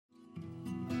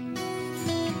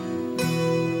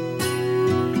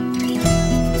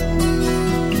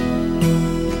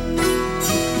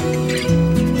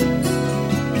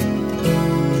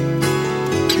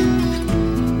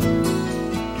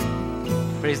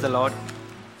Praise the Lord.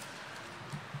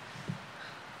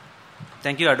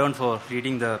 Thank you, Adon, for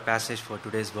reading the passage for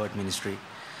today's word ministry.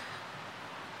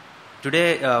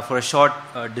 Today, for a short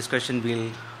discussion,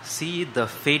 we'll see the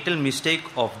fatal mistake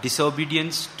of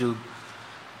disobedience to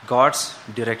God's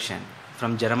direction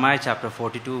from Jeremiah chapter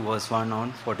 42, verse 1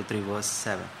 on 43, verse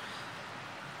 7.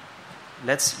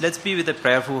 Let's be with a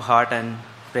prayerful heart and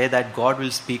pray that God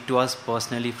will speak to us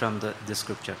personally from the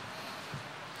scripture.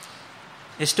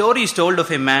 A story is told of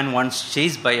a man once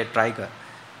chased by a tiger.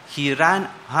 He ran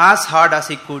as hard as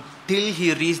he could till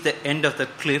he reached the end of the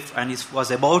cliff and he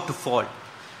was about to fall.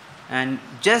 And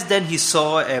just then he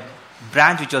saw a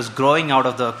branch which was growing out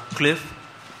of the cliff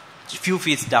a few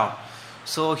feet down.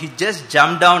 So he just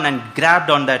jumped down and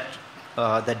grabbed on that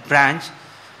branch.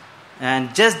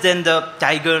 And just then the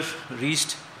tiger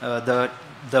reached the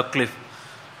cliff.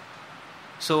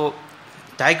 So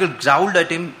tiger growled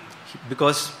at him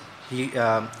because he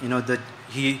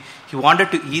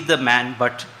wanted to eat the man,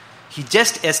 but he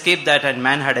just escaped that, and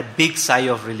man had a big sigh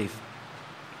of relief.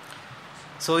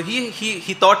 So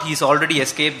he thought he's already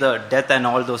escaped the death and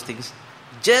all those things.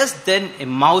 Just then a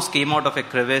mouse came out of a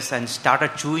crevice and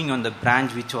started chewing on the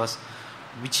branch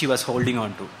which he was holding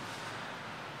on to.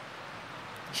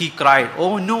 He cried,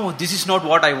 "Oh no, this is not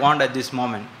what I want at this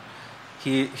moment."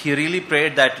 He really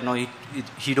prayed that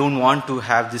he don't want to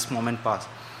have this moment pass.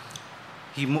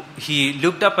 He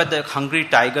looked up at the hungry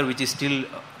tiger which is still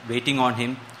waiting on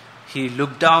him. He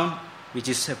looked down, which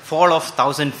is a fall of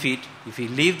 1,000 feet. If he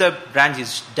leave the branch,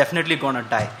 he's definitely going to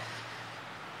die.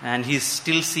 And he's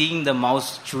still seeing the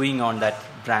mouse chewing on that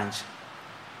branch.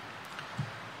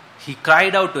 He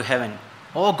cried out to heaven,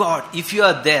 "Oh God, if you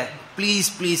are there,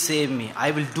 please save me.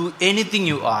 I will do anything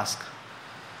you ask."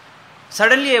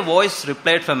 Suddenly a voice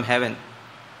replied from heaven,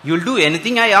 "You'll do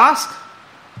anything I ask?"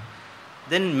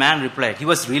 Then man replied. He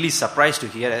was really surprised to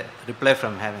hear a reply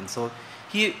from heaven. So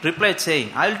he replied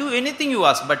saying, "I'll do anything you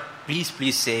ask, but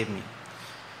please save me."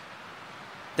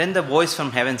 Then the voice from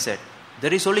heaven said,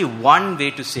 "There is only one way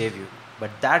to save you,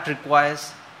 but that requires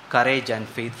courage and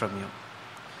faith from you."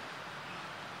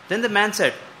 Then the man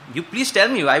said, "You please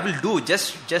tell me, I will do.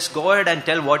 Just go ahead and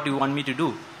tell what you want me to do."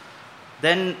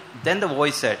 Then the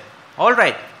voice said, "All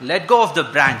right, let go of the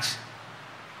branch."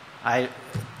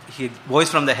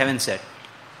 Voice from the heaven said.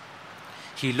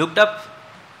 He looked up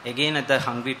again at the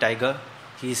hungry tiger.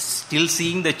 He is still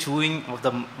seeing the chewing of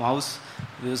the mouse,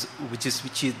 which is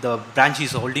the branch he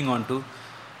is holding on to.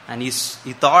 And he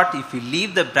thought if he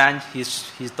leave the branch,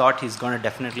 he thought he's going to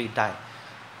definitely die.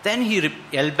 Then he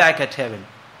yelled back at heaven,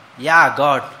 "Yeah,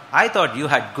 God, I thought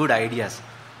you had good ideas.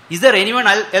 Is there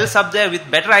anyone else up there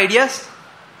with better ideas?"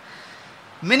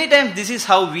 Many times this is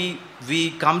how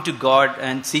we come to God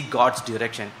and seek God's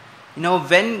direction.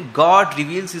 When God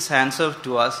reveals His answer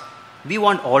to us, we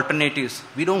want alternatives.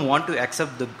 We don't want to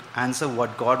accept the answer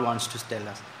what God wants to tell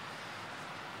us.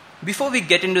 Before we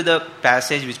get into the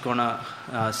passage which we're going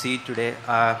to see today,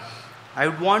 I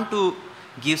would want to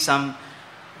give some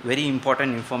very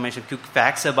important information, quick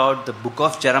facts about the book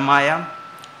of Jeremiah,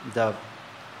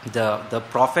 the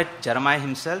prophet Jeremiah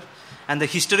himself, and the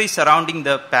history surrounding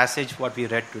the passage what we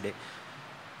read today.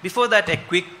 Before that, a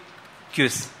quick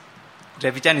quiz.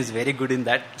 Ravichan is very good in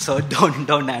that, so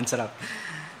don't answer up.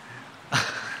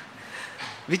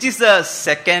 Which is the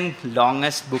second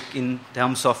longest book in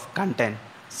terms of content?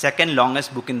 Second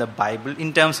longest book in the Bible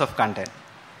in terms of content.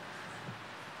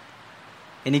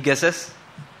 Any guesses?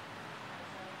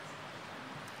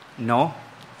 No?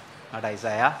 Not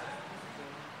Isaiah?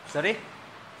 Sorry?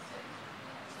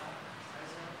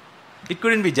 It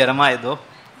couldn't be Jeremiah though.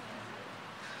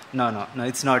 No,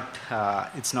 it's not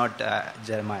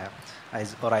Jeremiah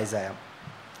or Isaiah.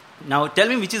 Now tell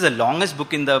me which is the longest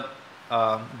book in the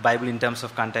Bible in terms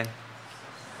of content?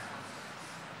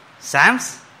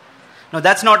 Psalms? No,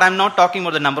 I'm not talking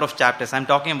about the number of chapters. I'm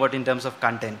talking about in terms of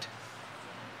content.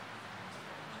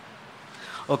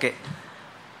 Okay.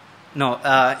 No,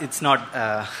 it's not.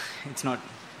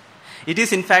 It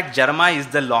is in fact Jeremiah is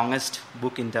the longest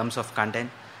book in terms of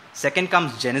content. Second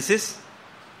comes Genesis.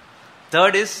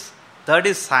 Third is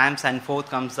Psalms, and fourth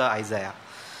comes the Isaiah.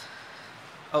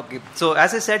 Okay, so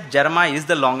as I said, Jeremiah is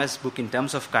the longest book in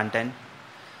terms of content,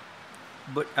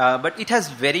 but it has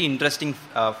very interesting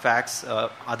facts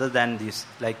other than this.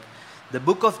 Like the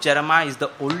book of Jeremiah is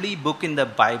the only book in the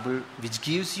Bible which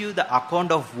gives you the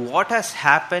account of what has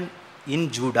happened in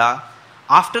Judah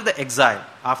after the exile,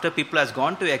 after people has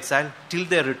gone to exile till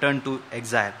they return to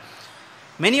exile.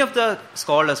 Many of the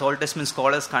scholars, Old Testament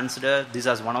scholars, consider this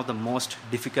as one of the most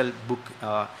difficult book.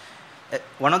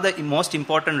 One of the most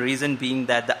important reason being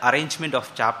that the arrangement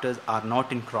of chapters are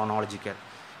not in chronological.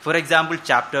 For example,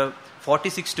 chapter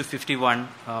 46 to 51,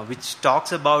 which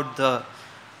talks about the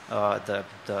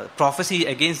prophecy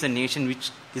against the nation,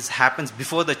 which happens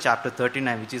before the chapter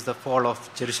 39, which is the fall of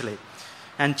Jerusalem.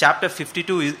 And chapter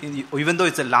 52, even though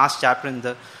it's the last chapter in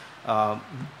the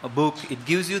book, it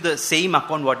gives you the same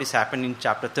account what is happened in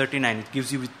chapter 39. It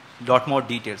gives you a lot more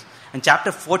details. And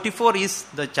chapter 44 is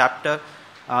the chapter.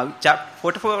 Chapter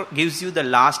 44 gives you the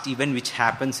last event which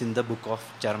happens in the book of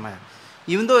Jeremiah.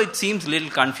 Even though it seems a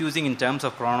little confusing in terms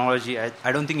of chronology,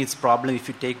 I don't think it's a problem if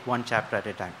you take one chapter at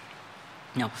a time.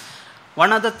 Now,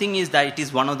 one other thing is that it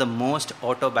is one of the most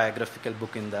autobiographical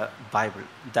book in the Bible.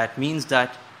 That means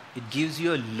that it gives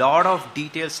you a lot of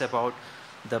details about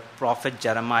the prophet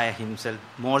Jeremiah himself,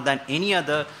 more than any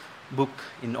other book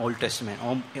in Old Testament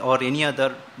or any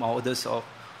other authors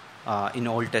in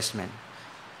Old Testament.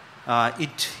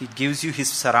 It gives you his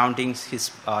surroundings,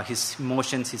 his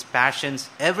emotions, his passions.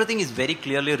 Everything is very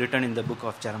clearly written in the book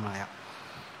of Jeremiah.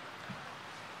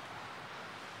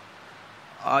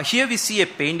 Here we see a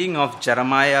painting of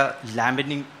Jeremiah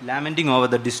lamenting over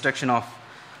the destruction of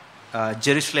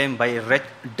Jerusalem by a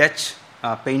Dutch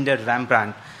painter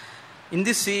Rembrandt. In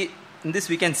this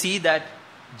we can see that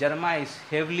Jeremiah is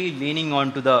heavily leaning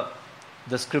onto the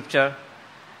scripture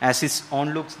as he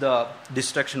onlooks the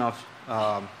destruction of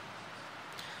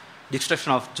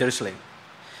Jerusalem.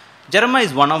 Jeremiah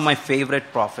is one of my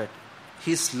favorite prophets.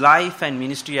 His life and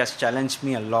ministry has challenged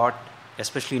me a lot,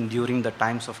 especially during the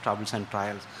times of troubles and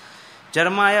trials.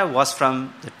 Jeremiah was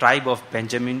from the tribe of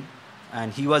Benjamin,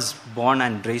 and he was born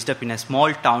and raised up in a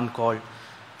small town called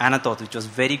Anathoth, which was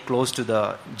very close to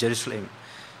the Jerusalem.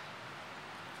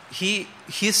 His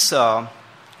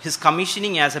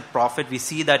commissioning as a prophet, we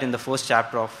see that in the first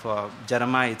chapter of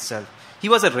Jeremiah itself. He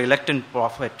was a reluctant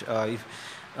prophet,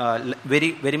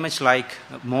 very, very much like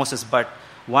Moses, but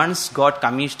once God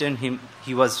commissioned him,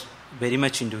 he was very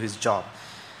much into his job.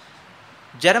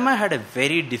 Jeremiah had a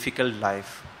very difficult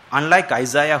life. Unlike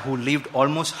Isaiah, who lived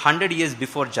almost 100 years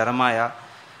before Jeremiah,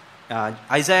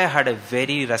 Isaiah had a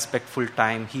very respectful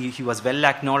time. He was well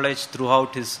acknowledged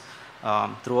throughout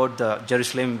the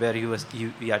Jerusalem where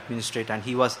he administrated, and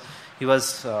he was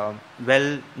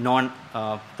well known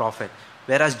prophet.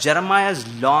 Whereas Jeremiah's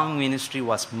long ministry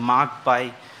was marked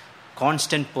by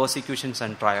constant persecutions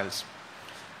and trials.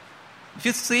 If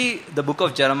you see the book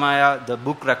of Jeremiah, the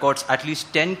book records at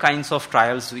least 10 kinds of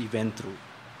trials he went through.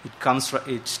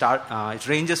 It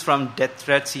ranges from death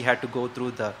threats he had to go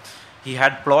through. He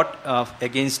had plot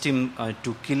against him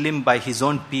to kill him by his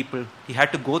own people. He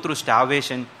had to go through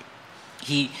starvation.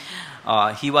 He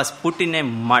was put in a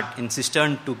mud, in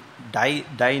cistern to die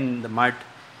in the mud.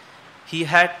 He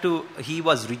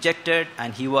was rejected,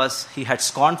 and he had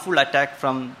scornful attack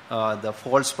from the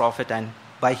false prophet and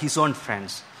by his own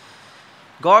friends.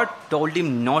 God told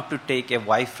him not to take a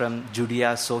wife from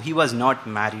Judea, so he was not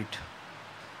married.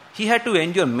 He had to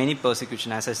endure many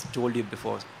persecutions, as I told you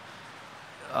before.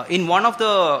 In one of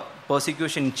the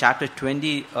persecution in chapter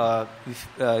 20,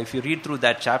 if you read through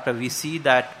that chapter, we see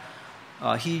that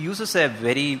he uses a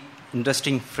very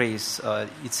interesting phrase.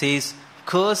 It says,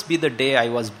 "Cursed be the day I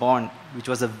was born," which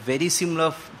was a very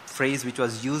similar phrase which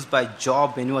was used by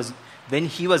Job when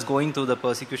he was going through the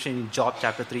persecution in Job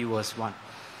chapter 3 verse 1.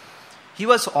 He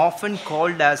was often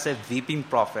called as a weeping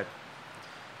prophet.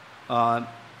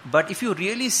 But if you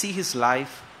really see his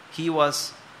life,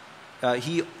 even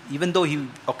though he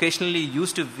occasionally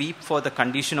used to weep for the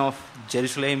condition of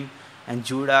Jerusalem and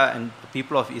Judah and the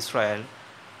people of Israel,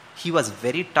 he was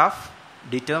very tough,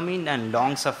 determined, and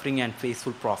long-suffering and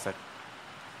faithful prophet.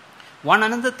 One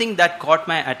another thing that caught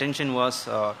my attention was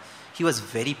he was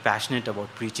very passionate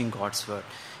about preaching God's word.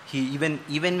 Even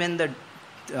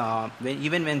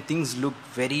when things looked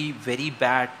very, very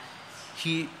bad,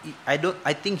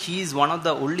 I think he is one of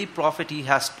the only prophet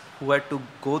who had to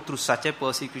go through such a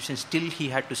persecution. Still, he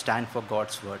had to stand for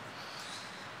God's word.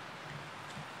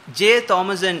 J.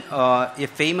 Thomason, a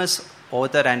famous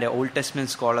author and an Old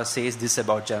Testament scholar, says this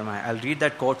about Jeremiah. I'll read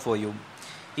that quote for you.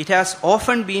 "It has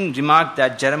often been remarked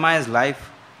that Jeremiah's life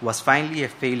was finally a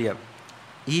failure.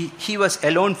 He was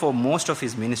alone for most of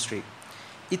his ministry.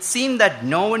 It seemed that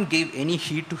no one gave any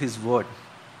heed to his word.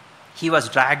 He was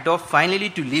dragged off finally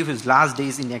to live his last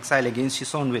days in exile against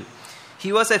his own will.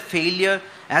 He was a failure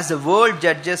as the world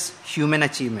judges human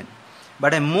achievement.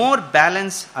 But a more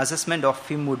balanced assessment of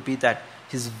him would be that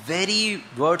his very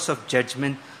words of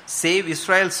judgment saved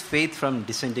Israel's faith from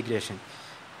disintegration,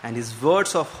 and his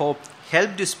words of hope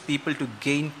helped his people to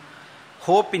gain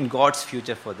hope in God's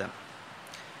future for them."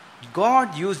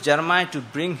 God used Jeremiah to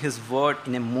bring his word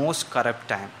in a most corrupt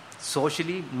time,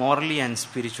 socially, morally, and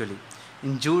spiritually.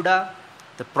 In Judah,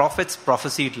 the prophets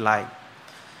prophesied lie.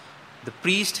 The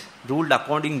priest ruled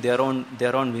according their own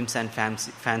whims and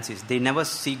fancies. They never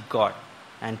seek God.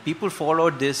 And people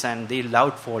followed this and they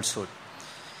loved falsehood.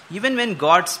 Even when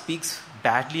God speaks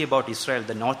badly about Israel,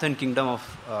 the northern kingdom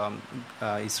of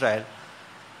Israel,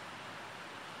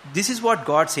 this is what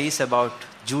God says about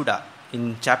Judah.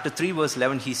 In chapter 3 verse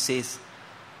 11 he says,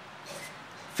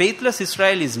 faithless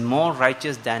Israel is more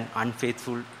righteous than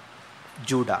unfaithful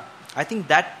Judah. I think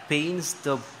that paints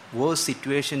the worst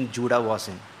situation Judah was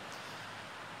in.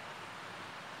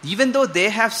 Even though they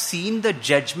have seen the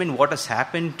judgment, what has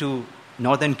happened to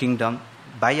northern kingdom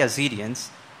by Assyrians,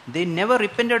 they never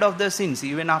repented of their sins.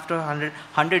 Even after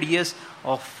 100 years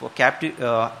of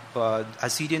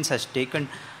Assyrians has taken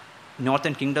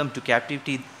northern kingdom to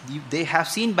captivity, they have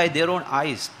seen by their own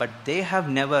eyes, but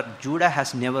Judah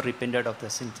has never repented of their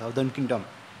sins, southern kingdom.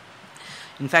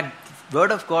 In fact, the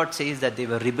word of God says that they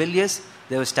were rebellious,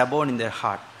 they were stubborn in their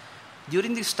heart.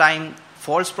 During this time,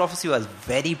 false prophecy was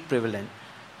very prevalent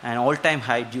and all-time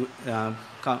high in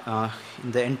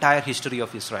the entire history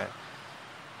of Israel.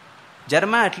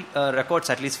 Jeremiah records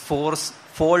at least four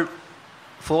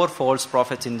false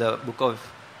prophets in the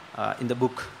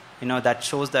book. That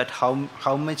shows that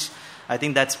how much. I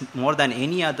think that's more than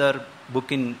any other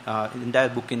book entire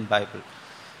book in Bible.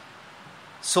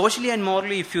 Socially and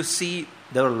morally, if you see,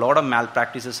 there were a lot of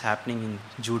malpractices happening in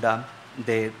Judah.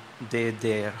 They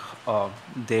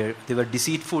were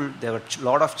deceitful. There were a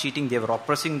lot of cheating. They were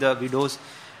oppressing the widows.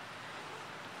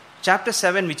 Chapter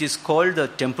 7, which is called the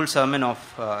Temple Sermon of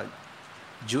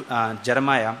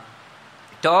Jeremiah,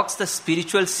 talks the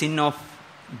spiritual sin of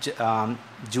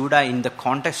Judah in the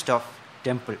context of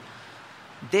temple.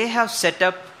 They have set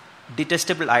up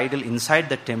detestable idol inside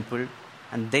the temple,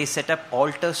 and they set up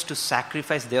altars to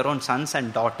sacrifice their own sons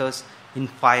and daughters in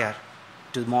fire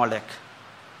to Molech.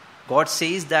 God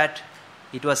says that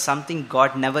it was something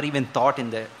God never even thought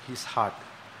in his heart.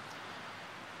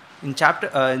 In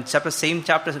same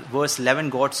chapter, verse 11,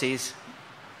 God says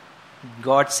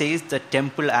the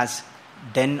temple as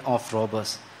den of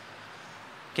robbers.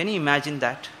 Can you imagine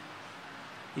that?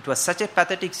 It was such a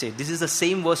pathetic state. This is the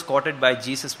same verse quoted by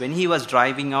Jesus when he was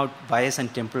driving out buyers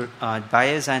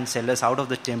and sellers out of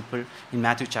the temple in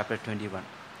Matthew chapter 21.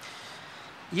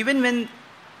 Even when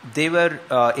they were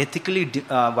ethically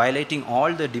violating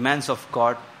all the demands of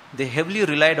God, they heavily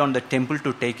relied on the temple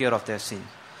to take care of their sin.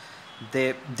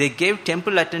 They gave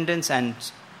temple attendance and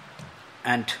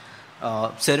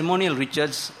ceremonial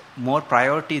rituals more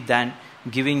priority than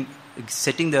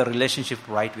setting their relationship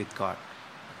right with God.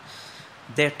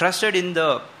 They trusted in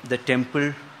the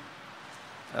temple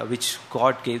which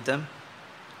God gave them,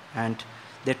 and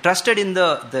they trusted in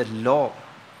the law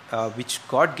which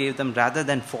God gave them. Rather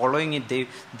than following it,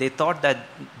 they thought that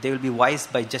they will be wise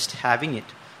by just having it.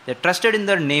 They trusted in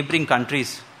their neighboring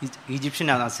countries,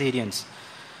 Egyptian and Assyrians,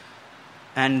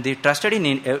 and they trusted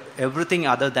in everything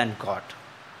other than God.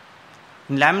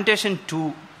 In Lamentation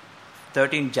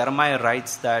 2:13, Jeremiah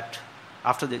writes that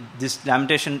this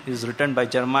lamentation is written by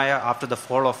Jeremiah after the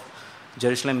fall of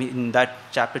Jerusalem. In that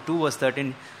chapter 2 verse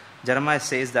 13, Jeremiah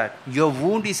says that your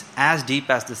wound is as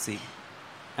deep as the sea.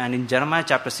 And in Jeremiah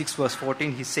chapter 6 verse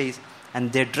 14, he says,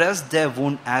 and they dressed their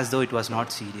wound as though it was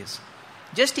not serious.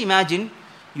 Just imagine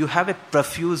you have a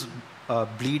profuse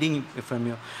bleeding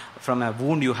from a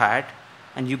wound you had,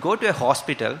 and you go to a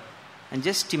hospital, and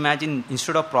just imagine,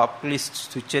 instead of properly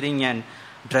suturing and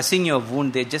dressing your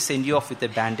wound, they just send you off with a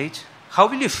bandage. How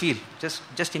will you feel?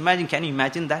 Just imagine. Can you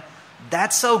imagine that?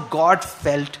 That's how God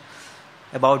felt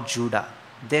about Judah.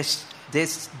 They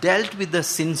dealt with the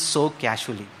sin so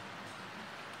casually.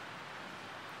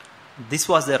 This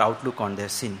was their outlook on their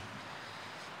sin.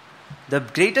 The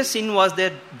greatest sin was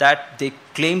that they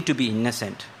claimed to be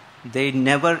innocent. They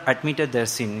never admitted their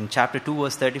sin. In chapter 2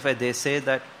 verse 35, they say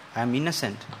that I am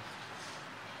innocent.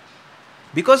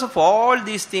 Because of all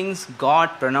these things,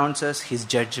 God pronounces his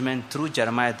judgment through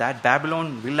Jeremiah that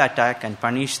Babylon will attack and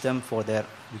punish them for their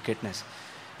wickedness.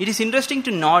 It is interesting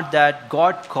to note that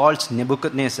God calls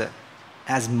Nebuchadnezzar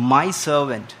as my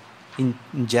servant in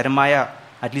Jeremiah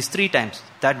at least 3 times.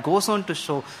 That goes on to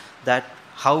show that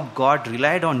how God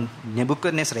relied on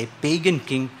Nebuchadnezzar, a pagan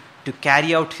king, to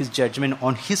carry out his judgment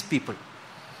on his people.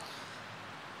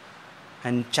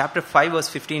 And chapter 5 verse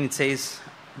 15, it says,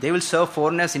 they will serve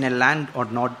foreigners in a land or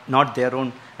not their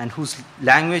own, and whose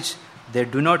language they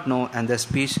do not know, and their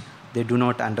speech they do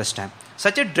not understand.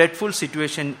 Such a dreadful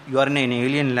situation. You are in an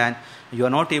alien land, you are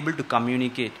not able to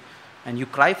communicate, and you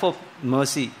cry for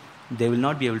mercy, they will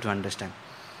not be able to understand.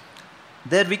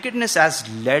 Their wickedness has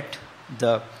led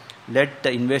the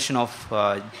invasion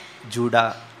of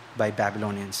Judah by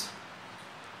Babylonians.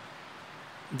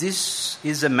 This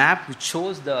is a map which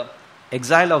shows the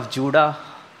exile of Judah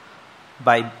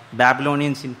by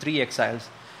Babylonians in 3 exiles.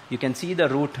 You can see the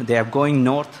route. They are going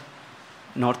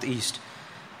northeast.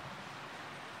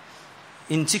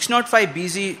 In 605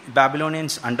 BC,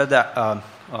 Babylonians under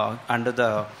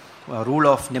the rule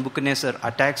of Nebuchadnezzar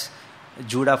attacks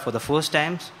Judah for the first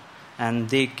time, and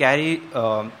they carry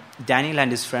Daniel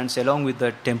and his friends along with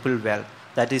the temple well.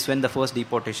 That is when the first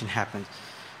deportation happens.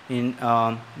 In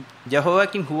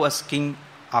Jehoiakim, who was king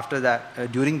after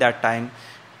that, during that time,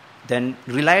 then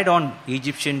relied on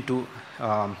Egyptian to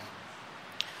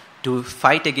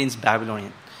fight against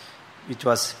Babylonian, which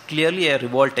was clearly a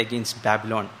revolt against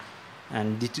Babylon,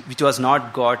 and which was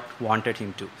not God wanted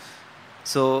him to.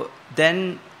 So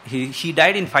then he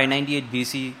died in 598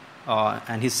 BC,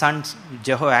 and his son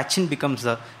Jehoiachin becomes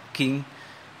the king.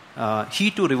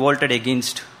 He too revolted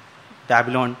against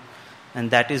Babylon,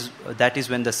 and that is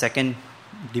when the second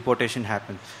deportation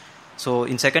happened. So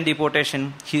in second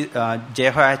deportation,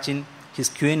 Jehoiachin, his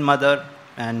queen mother,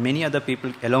 and many other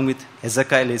people along with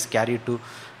Ezekiel is carried to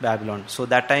Babylon. So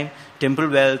that time temple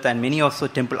wealth and many of the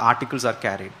temple articles are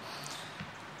carried.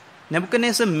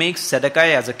 Nebuchadnezzar makes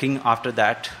Zedekiah as a king after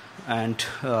that, and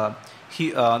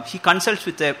he consults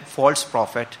with a false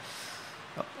prophet,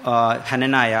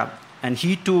 Hananiah, and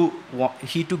he too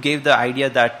gave the idea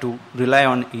that to rely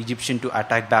on Egyptian to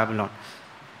attack Babylon.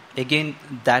 Again,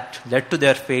 that led to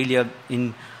their failure.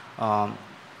 In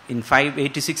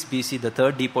 586 BC, the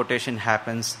third deportation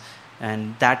happens,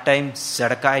 and that time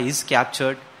Zedekiah is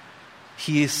captured.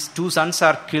 His 2 sons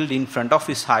are killed in front of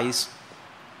his eyes,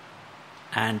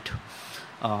 and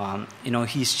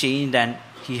he's chained, and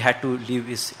he had to live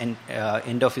his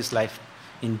end of his life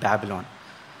in Babylon.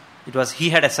 He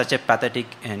had such a pathetic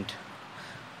end.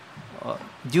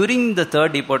 During the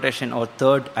third deportation or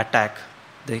third attack,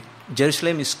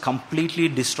 Jerusalem is completely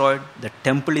destroyed. The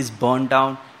temple is burned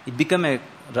down. It became a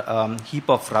heap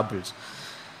of rubble.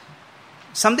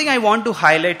 Something I want to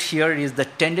highlight here is the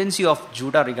tendency of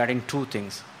Judah regarding 2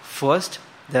 things. First,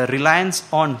 the reliance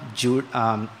on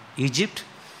Egypt,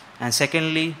 and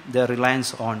secondly, the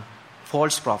reliance on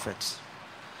false prophets.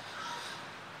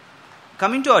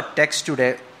 Coming to our text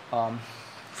today,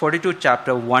 42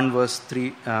 chapter 1 verse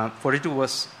 3, 42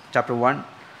 verse chapter 1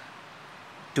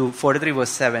 to 43 verse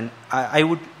 7.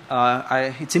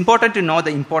 It's important to know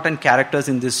the important characters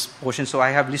in this portion. So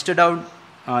I have listed out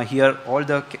here all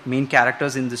the main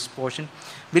characters in this portion.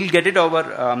 We'll get it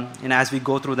over as we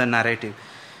go through the narrative.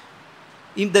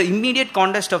 In the immediate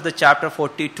context of the chapter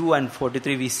 42 and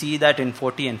 43, we see that in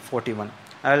 40 and 41.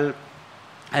 I'll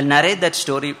narrate that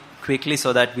story quickly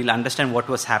so that we'll understand what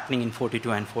was happening in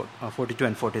 42 and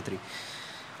 43.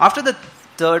 After the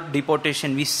third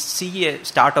deportation, we see a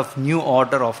start of new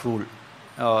order of rule.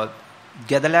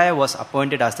 Gedaliah was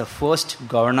appointed as the first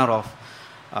governor of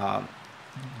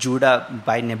Judah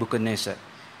by Nebuchadnezzar.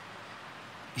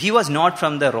 He was not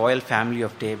from the royal family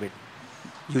of David.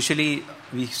 Usually,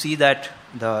 we see that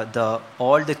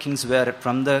all the kings were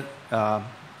from the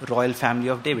royal family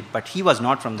of David, but he was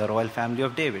not from the royal family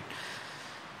of David.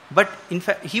 But in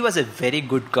fact, he was a very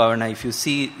good governor. If you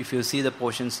see the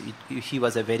portions, he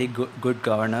was a very good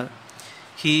governor.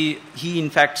 He in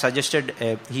fact suggested.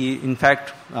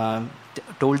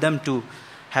 Told them to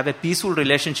have a peaceful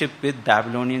relationship with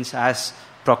Babylonians, as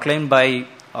proclaimed by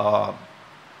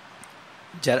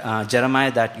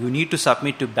Jeremiah, that you need to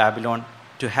submit to Babylon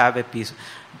to have a peace,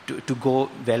 to go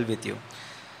well with you.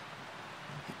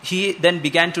 He then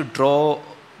began to draw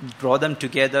them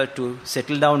together to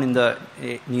settle down in the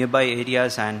nearby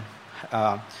areas, and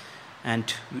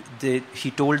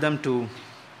he told them to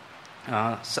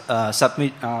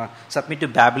submit to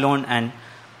Babylon and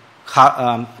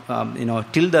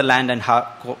till the land and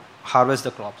harvest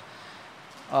the crops.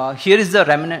 Here is the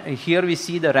remnant. Here we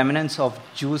see the remnants of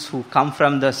Jews who come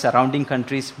from the surrounding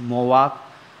countries, Moab,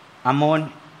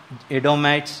 Ammon,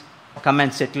 Edomites, come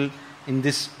and settle in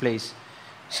this place.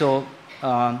 So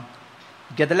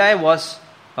Gedaliah was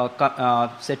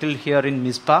settled here in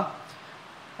Mizpah.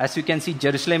 As you can see,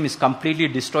 Jerusalem is completely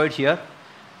destroyed here.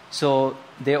 So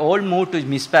they all moved to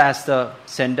Mizpah as the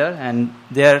center, and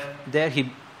there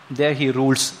he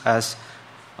rules as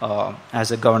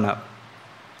a governor.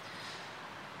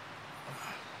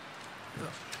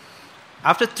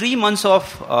 After 3 months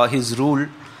of his rule,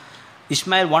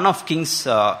 Ishmael, one of king's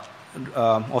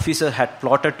officers, had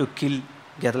plotted to kill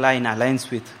Gedaliah in alliance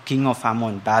with king of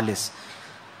Ammon, Baalis.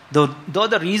 Though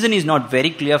the reason is not very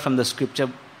clear from the scripture,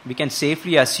 we can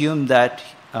safely assume that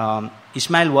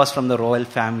Ishmael was from the royal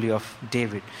family of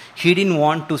David. He didn't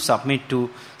want to submit to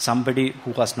somebody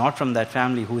who was not from that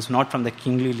family, who is not from the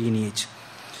kingly lineage.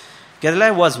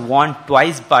 Gedaliah was warned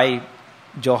twice by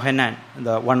Johanan,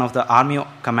 one of the army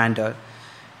commander,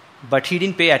 but he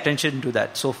didn't pay attention to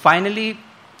that. So finally,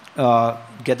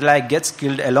 Gedaliah gets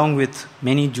killed along with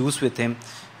many Jews with him,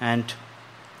 and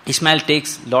Ishmael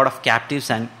takes a lot of captives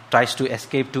and tries to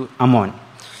escape to Ammon.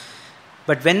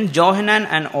 But when Johanan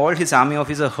and all his army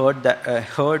officers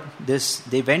heard this,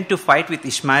 they went to fight with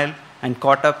Ishmael and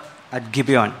caught up at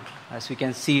Gibeon, as we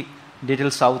can see,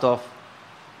 little south of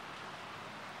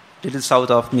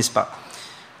Mizpah.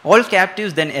 All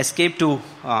captives then escaped to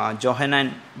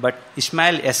Johanan, but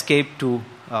Ishmael escaped to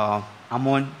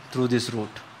Ammon through this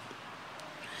route.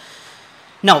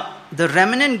 Now, the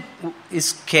remnant is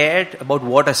scared about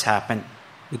what has happened,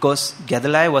 because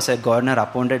Gedaliah was a governor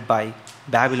appointed by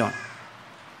Babylon,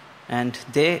 and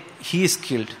he is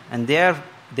killed, and they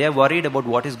are worried about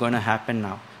what is going to happen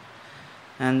now.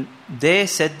 And they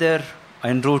set their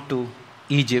en route to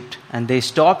Egypt, and they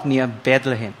stopped near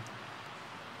Bethlehem.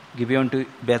 Gibeon to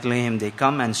Bethlehem, they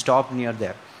come and stop near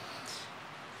there.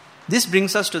 This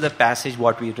brings us to the passage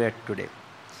what we read today.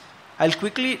 I'll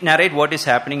quickly narrate what is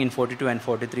happening in 42 and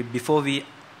 43 before we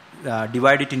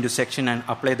divide it into section and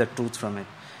apply the truth from it.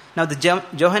 Now,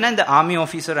 Johanan, the army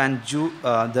officer, and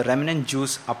the remnant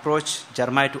Jews approach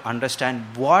Jeremiah to understand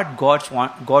what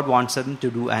God wants them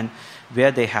to do and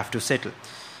where they have to settle.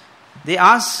 They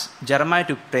ask Jeremiah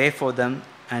to pray for them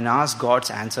and ask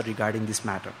God's answer regarding this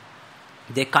matter.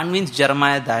 They convince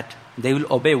Jeremiah that they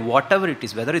will obey whatever it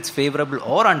is, whether it's favorable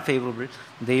or unfavorable.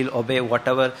 They will obey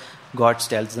whatever God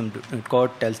tells them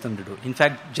to do. In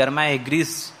fact, Jeremiah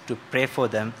agrees to pray for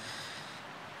them,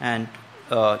 and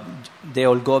they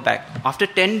all go back. After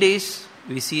 10 days,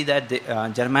 we see that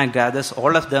Jeremiah gathers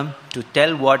all of them to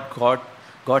tell what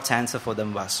God's answer for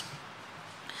them was.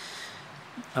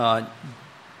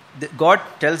 God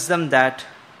tells them that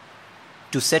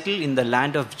to settle in the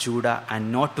land of Judah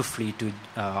and not to flee to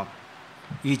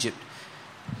Egypt.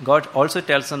 God also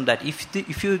tells them that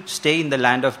if you stay in the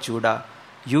land of Judah,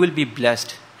 you will be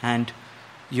blessed, and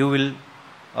you will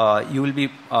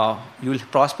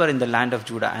prosper in the land of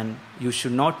Judah, and you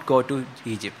should not go to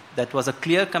Egypt. That was a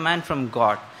clear command from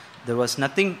God. There was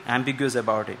nothing ambiguous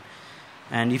about it.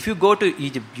 And if you go to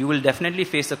Egypt, you will definitely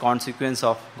face the consequence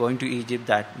of going to Egypt,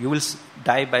 that you will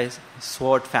die by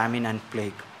sword, famine, and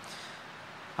plague.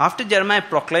 After Jeremiah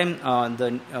proclaimed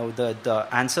the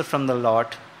answer from the Lord,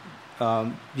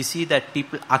 we see that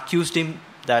people accused him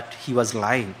that he was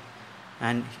lying,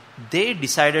 and they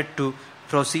decided to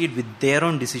proceed with their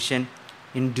own decision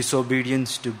in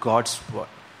disobedience to God's word.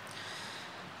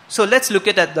 So let's look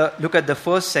at the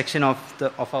first section of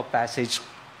our passage,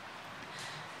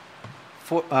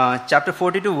 chapter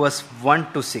 42, verse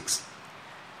 1 to 6.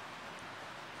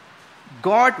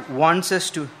 God wants us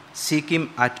to seek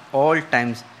Him at all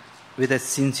times with a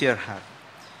sincere heart.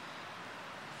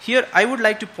 Here, I would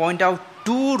like to point out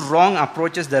two wrong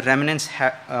approaches the remnants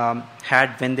had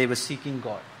when they were seeking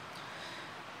God.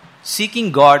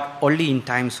 Seeking God only in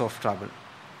times of trouble.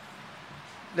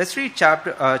 Let's read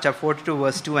chapter 42,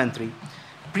 verse 2 and 3.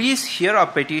 Please hear our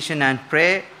petition and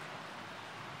pray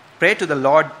to the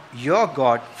Lord your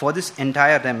God for this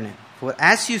entire remnant. For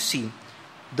as you see,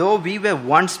 though we were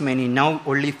once many, now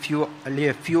only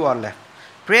a few are left.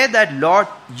 Pray that Lord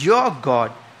your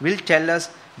God will tell us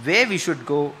where we should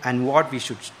go and what we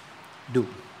should do.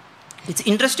 It's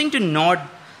interesting to note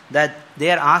that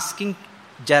they are asking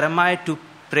Jeremiah to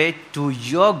pray to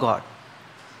your God.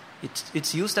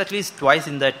 It's used at least twice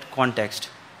in that context.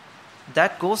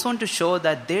 That goes on to show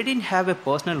that they didn't have a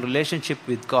personal relationship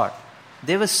with God.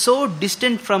 They were so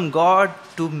distant from God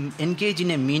to engage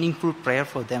in a meaningful prayer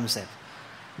for themselves.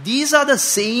 These are the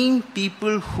same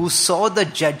people who saw the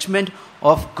judgment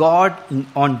of God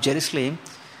on Jerusalem,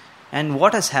 and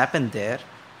what has happened there?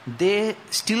 They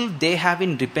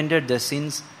haven't repented their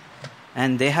sins,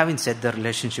 and they haven't set their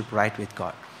relationship right with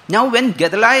God. Now, when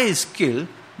Gedaliah is killed,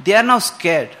 they are now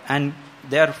scared, and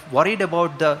they are worried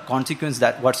about the consequence,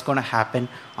 that what's going to happen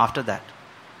after that.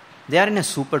 They are in a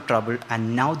super trouble,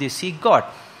 and now they seek God.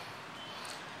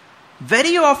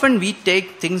 Very often we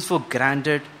take things for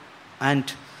granted,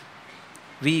 and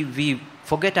we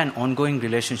forget an ongoing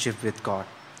relationship with God.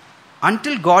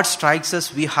 Until God strikes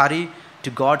us, we hurry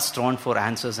to God's throne for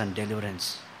answers and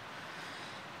deliverance.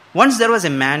 Once there was a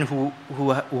man who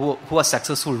was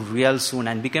successful real soon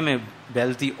and became a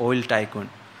wealthy oil tycoon.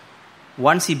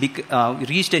 Once he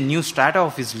reached a new strata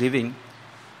of his living,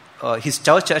 his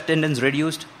church attendance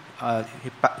reduced.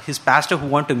 His pastor who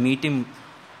wanted to meet him,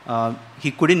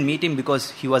 he couldn't meet him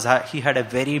because he had a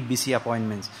very busy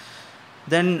appointments.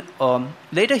 Then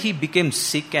later he became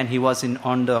sick, and he was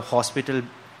on the hospital,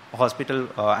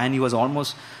 and he was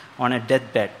almost on a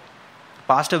deathbed.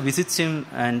 pastor visits him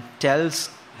and tells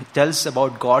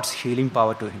about God's healing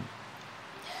power to him.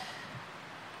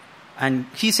 And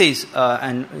he says,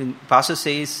 pastor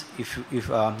says, if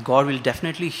God will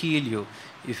definitely heal you,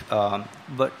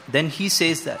 but then he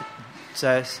says,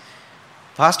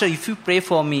 pastor, if you pray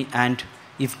for me and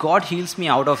if God heals me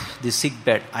out of this sick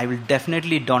bed, I will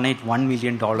definitely donate $1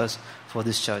 million for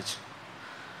this church.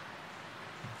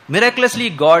 Miraculously,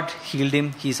 God healed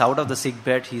him. He's out of the sick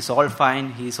bed. He's all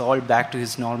fine. He's all back to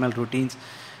his normal routines.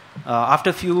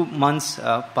 After a few months,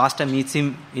 pastor meets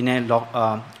him in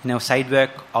a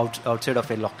sidewalk outside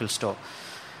of a local store.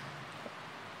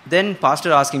 Then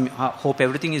pastor asks him, hope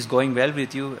everything is going well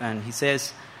with you. And he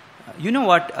says, you know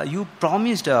what, you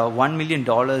promised $1 million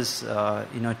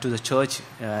to the church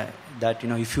that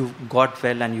if you got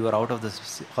well and you were out of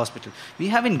the hospital. We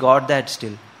haven't got that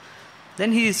still.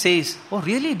 Then he says, oh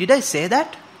really, did I say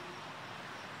that?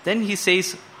 Then he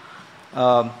says,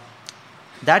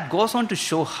 that goes on to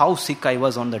show how sick I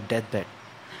was on the deathbed.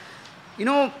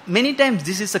 Many times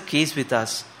this is the case with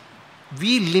us.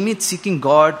 We limit seeking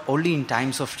God only in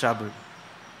times of trouble.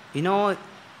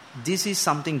 This is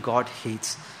something God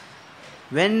hates.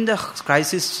 When the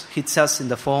crisis hits us in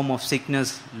the form of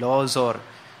sickness, loss, or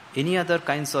any other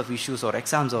kinds of issues or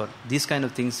exams or these kind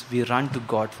of things, we run to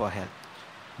God for help.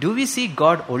 Do we seek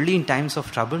God only in times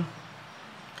of trouble?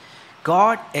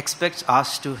 God expects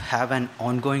us to have an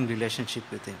ongoing relationship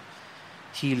with Him.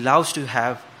 He loves to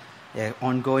have an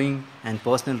ongoing and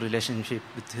personal relationship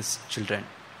with His children.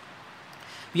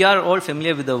 We are all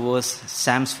familiar with the verse,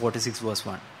 Psalms 46 verse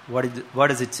 1. What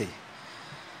does it say?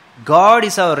 God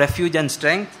is our refuge and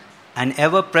strength, and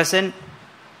ever-present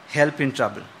help in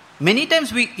trouble. Many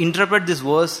times we interpret this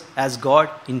verse as God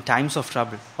in times of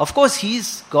trouble. Of course, He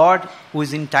is God who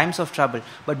is in times of trouble.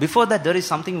 But before that, there is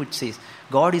something which says,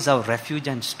 God is our refuge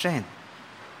and strength.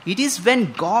 It is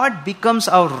when God becomes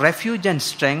our refuge and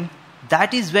strength,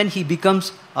 that is when He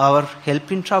becomes our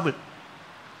help in trouble.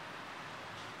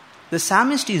 The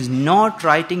psalmist is not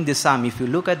writing this psalm. If you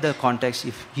look at the context,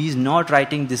 if he is not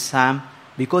writing this psalm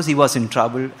because he was in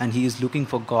trouble and he is looking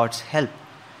for God's help.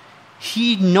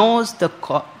 He knows the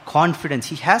confidence.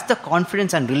 He has the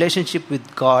confidence and relationship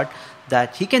with God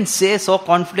that he can say so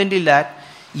confidently that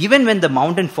even when the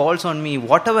mountain falls on me,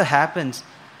 whatever happens,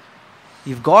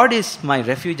 if God is my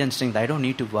refuge and strength, I don't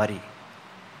need to worry.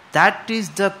 That is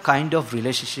the kind of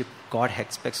relationship God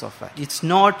expects of us. It's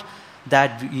not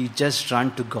that we just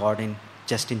run to God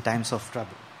just in times of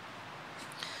trouble.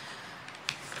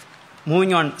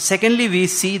 Moving on. Secondly, we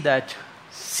see that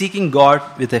seeking God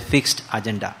with a fixed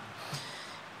agenda.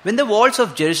 When the walls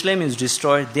of Jerusalem is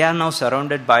destroyed, they are now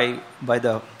surrounded by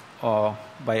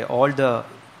all the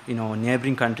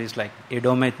neighboring countries like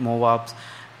Edomite, Moabs,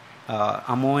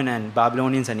 Ammon and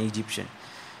Babylonians and Egyptian.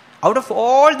 Out of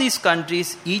all these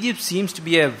countries, Egypt seems to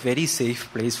be a very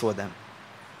safe place for them.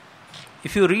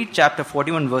 If you read chapter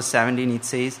 41 verse 17, it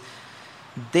says,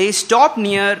 they stopped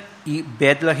near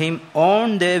Bethlehem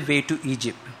on their way to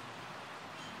Egypt.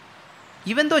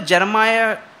 Even though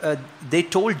they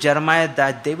told Jeremiah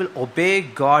that they will obey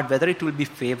God, whether it will be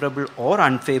favorable or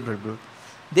unfavorable,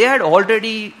 they had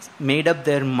already made up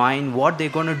their mind what they're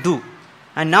going to do.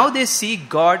 And now they seek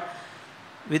God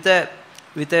with a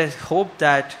hope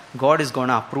that God is going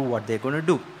to approve what they're going to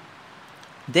do.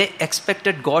 They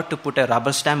expected God to put a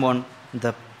rubber stamp on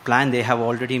the plan they have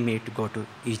already made to go to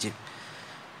Egypt.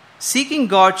 Seeking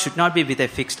God should not be with a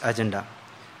fixed agenda.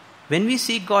 When we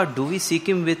seek God, do we seek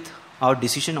Him with our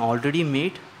decision already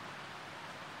made?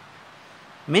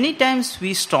 Many times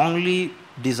we strongly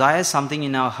desire something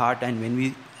in our heart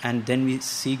and then we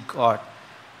seek God.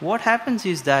 What happens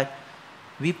is that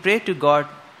we pray to God,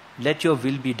 let your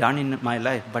will be done in my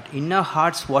life. But in our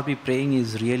hearts, what we're praying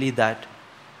is really that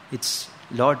it's,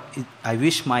 Lord, I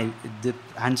wish the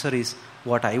answer is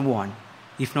what I want.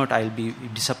 If not, I'll be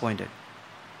disappointed.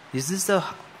 Is this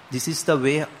the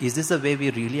way we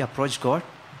really approach God?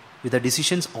 With the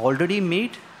decisions already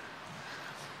made?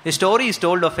 A story is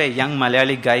told of a young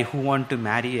Malayali guy who wanted to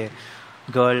marry a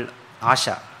girl,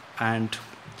 Asha. And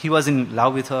he was in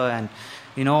love with her and,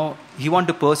 he wanted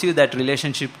to pursue that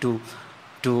relationship to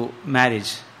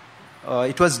marriage.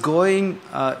 He was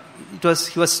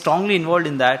strongly involved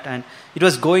in that and it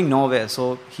was going nowhere.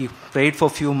 So he prayed for a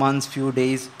few months, few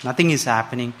days, nothing is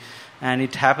happening. And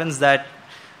it happens that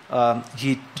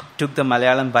he took the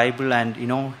Malayalam Bible and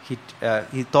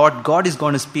he thought God is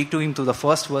going to speak to him through the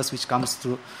first verse which comes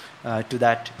through to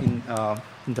that in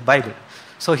the Bible.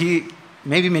 So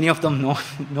maybe many of them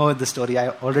know the story.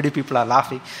 Already people are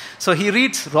laughing. So he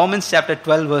reads Romans chapter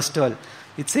 12 verse 12.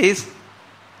 It says,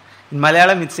 in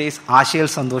Malayalam it says, Ashayal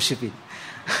Sandoshipin.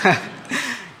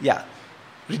 Yeah.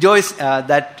 rejoice,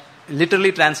 that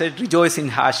literally translates rejoice in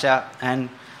Hasha, and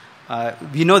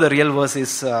we know the real verse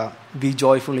is be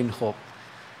joyful in hope.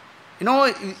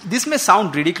 This may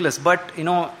sound ridiculous, but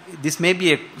this may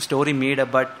be a story made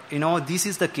up, but this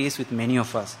is the case with many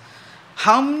of us.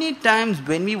 How many times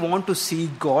when we want to see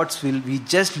God's will, we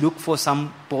just look for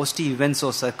some positive events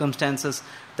or circumstances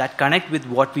that connect with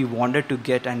what we wanted to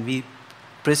get, and we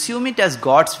presume it as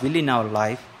God's will in our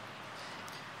life,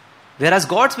 whereas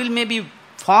God's will may be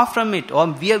far from it, or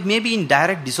we are maybe in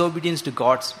direct disobedience to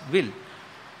God's will.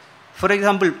 For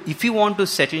example, if you want to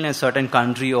settle in a certain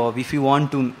country, or if you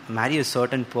want to marry a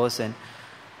certain person,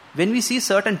 when we see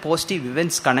certain positive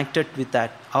events connected with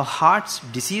that, our hearts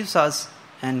deceives us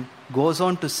and goes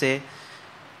on to say,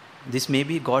 this may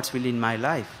be God's will in my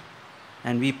life.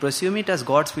 And we presume it as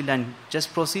God's will and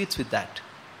just proceeds with that.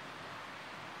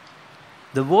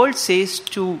 The world says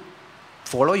to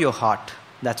follow your heart.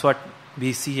 That's what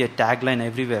we see a tagline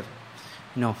everywhere.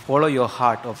 Follow your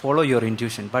heart or follow your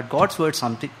intuition. But God's word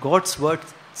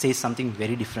says something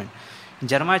very different. In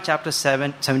Jeremiah chapter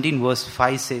 17 verse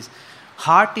 5 says,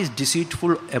 heart is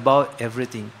deceitful above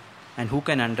everything, and who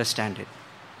can understand it?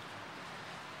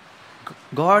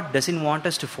 God doesn't want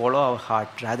us to follow our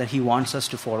heart. Rather, He wants us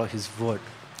to follow His word.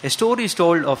 A story is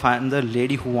told of another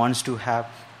lady who wants to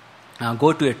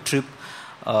go to a trip,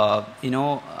 to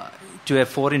a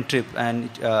foreign trip, and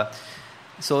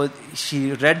so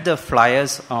she read the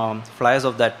flyers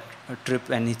of that trip,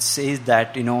 and it says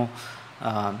that they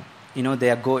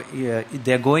are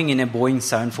going in a Boeing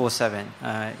 747.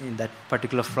 In that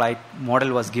particular flight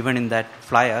model was given in that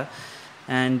flyer,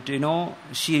 and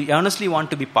she earnestly wants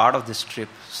to be part of this trip.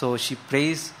 So she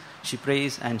prays,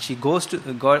 and she goes to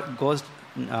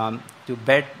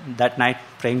bed that night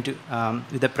praying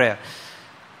with a prayer.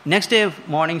 Next day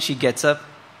morning she gets up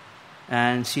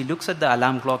and she looks at the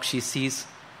alarm clock. She sees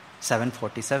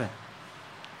 7:47.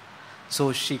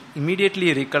 So she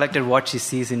immediately recollected what she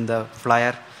sees in the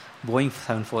flyer, Boeing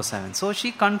 747. So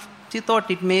she thought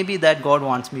it may be that God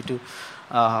wants me to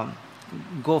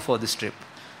go for this trip.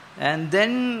 And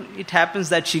then it happens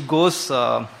that she goes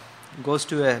to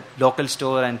a local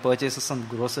store and purchases some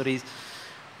groceries.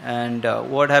 And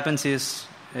what happens is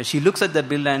she looks at the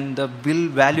bill, and the bill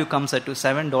value comes at to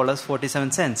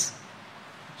 $7.47.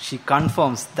 She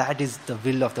confirms that is the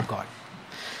will of the God.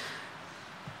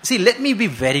 See, let me be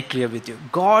very clear with you.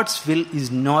 God's will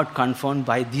is not confirmed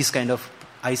by these kind of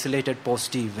isolated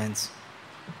positive events.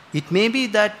 It may be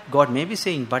that God may be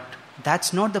saying, but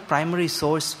that's not the primary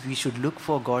source we should look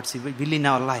for God's will in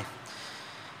our life.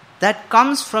 That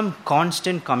comes from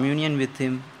constant communion with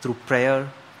Him through prayer,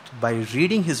 by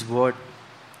reading His word,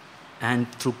 and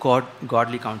through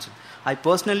godly counsel. I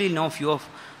personally know a few of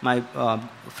my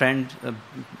friend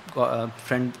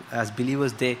as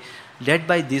believers. They led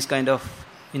by this kind of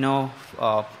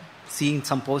seeing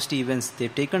some positive events,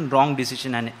 they've taken wrong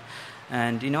decision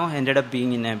and ended up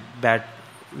being in a bad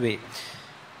way.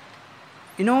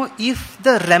 If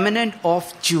the remnant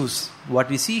of Jews, what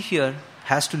we see here,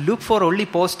 has to look for only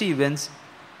positive events,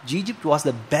 Egypt was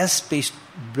the best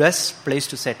place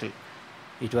to settle.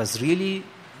 It was really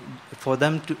for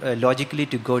them to logically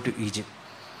to go to Egypt.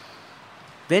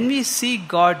 When we seek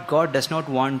God, God does not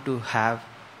want to have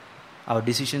our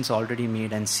decisions already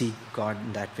made and seek God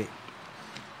in that way.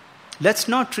 Let's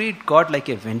not treat God like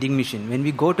a vending machine. When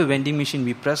we go to vending machine,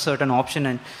 we press certain option,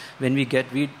 and when we get,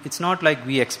 it's not like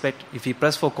we expect, if we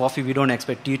press for coffee, we don't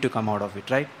expect tea to come out of it,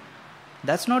 right?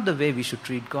 That's not the way we should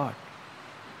treat God.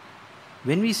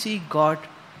 When we seek God,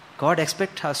 God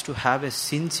expects us to have a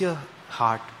sincere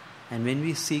heart, and when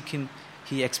we seek Him,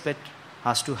 He expects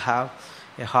us to have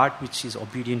a heart which is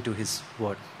obedient to His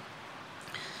word.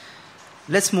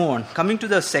 Let's move on. Coming to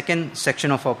the second section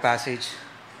of our passage,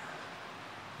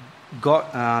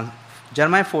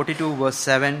 Jeremiah 42 verse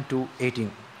 7 to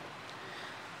 18.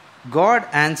 God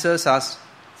answers us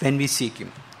when we seek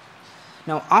Him.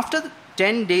 Now, after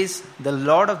 10 days, a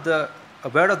word of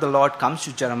the Lord comes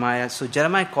to Jeremiah. So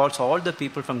Jeremiah calls all the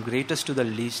people from greatest to the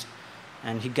least,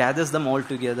 and he gathers them all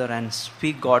together and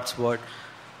speak God's word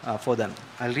for them.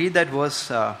 I'll read that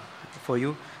verse for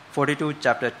you. 42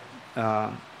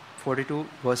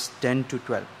 verse 10 to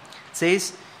 12. It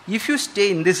says, "If you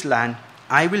stay in this land,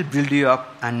 I will build you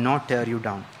up and not tear you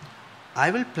down.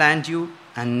 I will plant you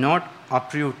and not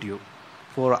uproot you.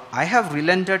 For I have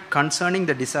relented concerning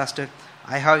the disaster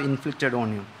I have inflicted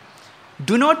on you.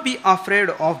 Do not be afraid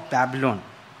of Babylon,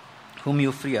 whom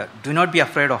you fear. Do not be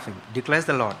afraid of him, declares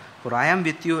the Lord. For I am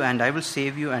with you, and I will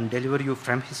save you and deliver you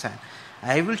from his hand.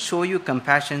 I will show you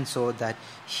compassion so that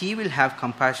he will have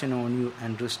compassion on you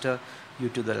and restore you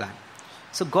to the land."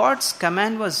 So God's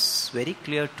command was very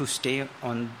clear to stay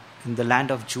in the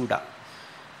land of Judah.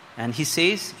 And he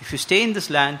says, if you stay in this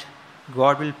land,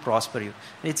 God will prosper you.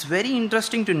 It's very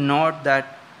interesting to note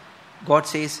that God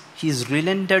says he's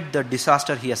relented the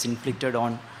disaster he has inflicted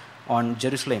on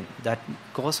Jerusalem. That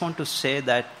goes on to say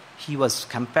that he was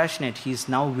compassionate. He is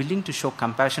now willing to show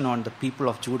compassion on the people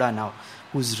of Judah now,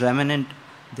 who's remnant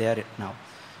there now.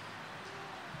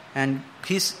 And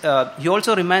he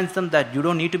also reminds them that you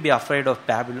don't need to be afraid of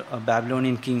a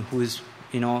Babylonian king who is,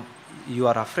 you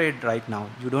are afraid right now.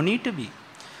 You don't need to be.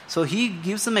 So he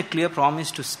gives them a clear promise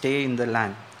to stay in the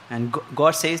land. And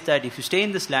God says that if you stay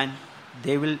in this land,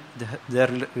 he will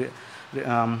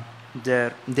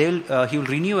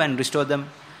renew and restore them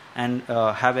and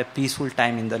have a peaceful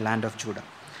time in the land of Judah.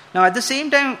 Now at the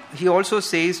same time, he also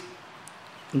says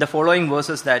in the following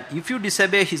verses that if you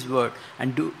disobey his word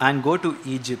and go to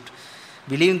Egypt,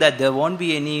 believing that there won't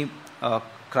be any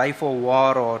cry for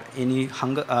war or any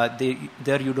hunger,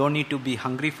 there you don't need to be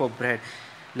hungry for bread.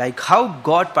 Like how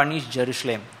God punished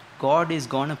Jerusalem, God is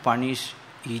going to punish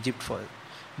Egypt for it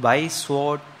by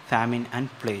sword, famine and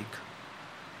plague.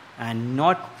 And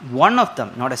not one of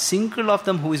them, not a single of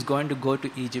them who is going to go to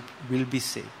Egypt will be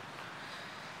saved.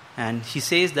 And he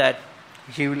says that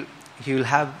he will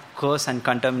have curse and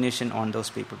contamination on those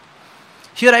people.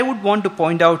 Here I would want to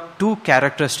point out two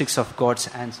characteristics of God's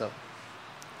answer.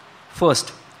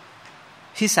 First,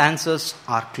 his answers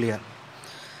are clear.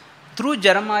 Through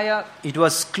Jeremiah, it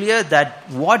was clear that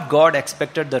what God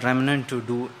expected the remnant to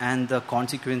do and the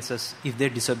consequences if they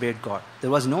disobeyed God. There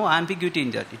was no ambiguity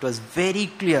in that. It was very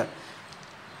clear.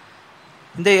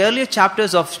 In the earlier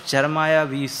chapters of Jeremiah,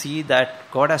 we see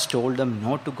that God has told them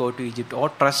not to go to Egypt or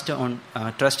trust in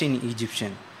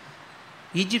Egyptian.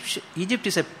 Egypt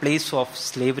is a place of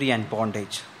slavery and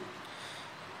bondage.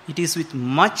 It is with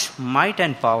much might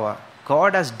and power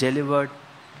God has delivered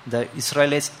the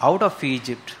Israelites out of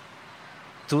Egypt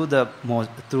through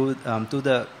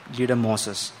the leader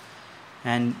Moses,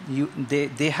 and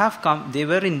they have come. They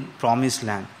were in promised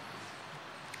land.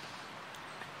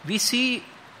 We see,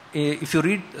 if you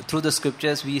read through the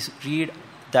scriptures, we read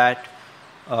that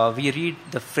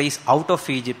the phrase "out of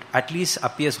Egypt" at least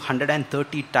appears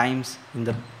 130 times in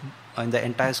the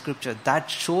entire scripture. That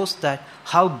shows that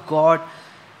how God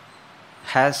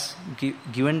has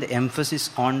given the emphasis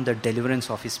on the deliverance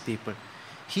of his people.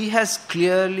 He has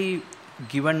clearly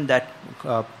given that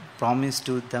promise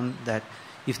to them that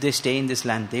if they stay in this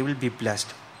land, they will be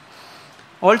blessed.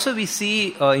 Also, we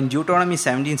see in Deuteronomy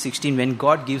 17:16, when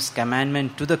God gives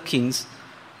commandment to the kings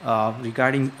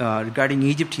regarding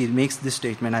Egypt, he makes this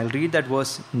statement. I'll read that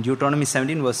verse in Deuteronomy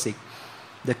 17, verse 6.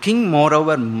 The king,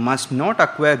 moreover, must not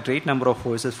acquire great number of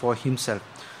horses for himself,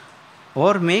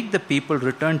 or make the people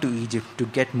return to Egypt to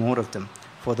get more of them.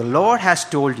 For the Lord has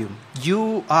told you,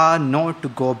 you are not to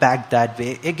go back that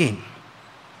way again.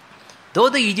 Though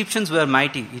the Egyptians were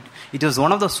mighty, it was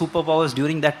one of the superpowers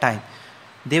during that time.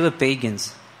 They were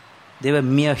pagans. They were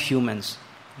mere humans.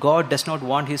 God does not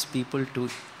want his people to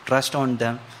trust on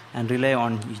them and rely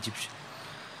on Egypt.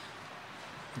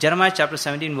 Jeremiah chapter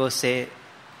 17 verse say,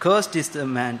 cursed is the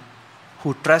one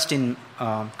who trusts in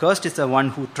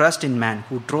man,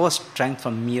 who draws strength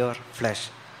from mere flesh.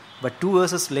 But 2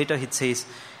 verses later it says,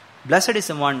 blessed is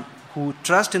the one who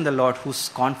trusts in the Lord, whose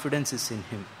confidence is in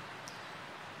him.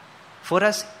 For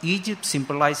us, Egypt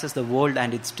symbolizes the world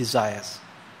and its desires.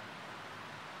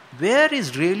 Where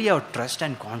is really our trust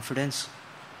and confidence?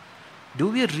 Do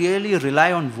we really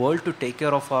rely on world to take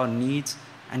care of our needs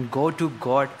and go to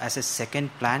God as a second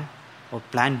plan, or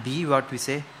plan B, what we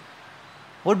say?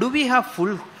 Or do we have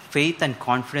full faith and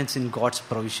confidence in God's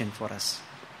provision for us?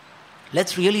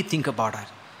 Let's really think about it.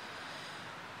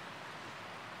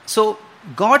 So,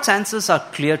 God's answers are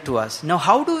clear to us. Now,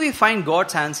 how do we find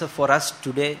God's answer for us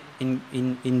today in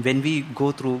when we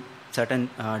go through certain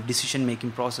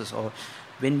decision-making process, or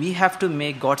when we have to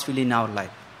make God's will in our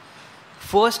life?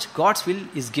 First, God's will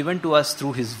is given to us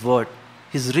through his word.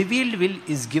 His revealed will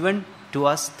is given to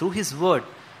us through his word.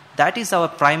 That is our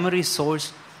primary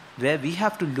source where we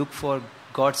have to look for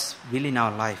God's will in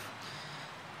our life.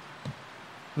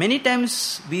 Many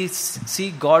times we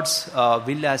see God's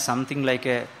will as something like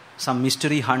some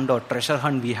mystery hunt or treasure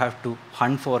hunt. We have to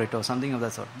hunt for it or something of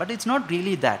that sort. But it's not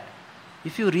really that.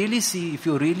 If you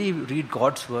really read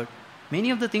God's word, many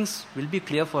of the things will be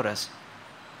clear for us.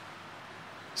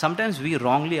 Sometimes we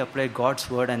wrongly apply God's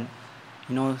word and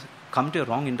come to a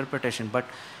wrong interpretation. But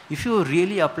if you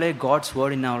really apply God's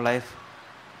word in our life,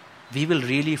 we will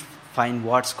really find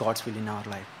what's God's will in our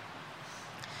life.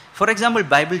 For example,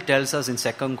 Bible tells us in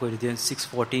 2 Corinthians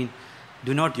 6:14,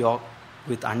 do not yoke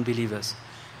with unbelievers.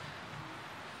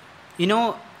 You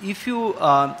know, if you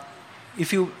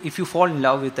fall in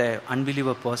love with an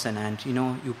unbeliever person, and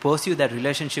you pursue that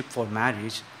relationship for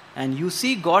marriage, and you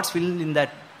see God's will in that,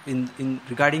 in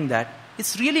regarding that,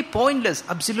 it's really pointless,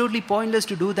 absolutely pointless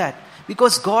to do that,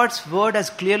 because God's word has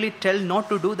clearly tell not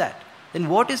to do that. Then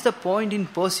what is the point in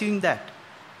pursuing that?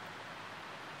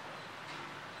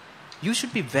 You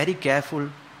should be very careful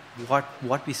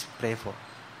what we pray for.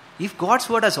 If God's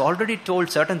word has already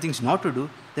told certain things not to do,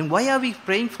 then why are we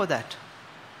praying for that?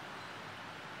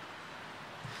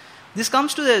 This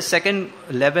comes to the second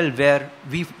level where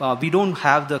we don't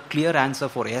have the clear answer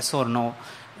for yes or no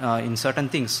in certain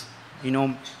things.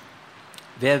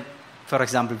 Where, for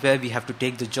example, where we have to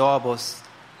take the job or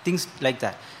things like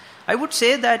that. I would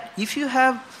say that if you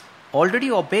have already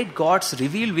obeyed God's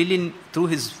revealed will through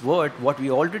His word, what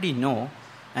we already know,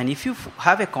 and if you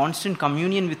have a constant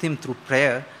communion with Him through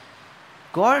prayer,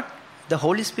 God, the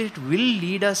Holy Spirit, will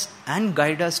lead us and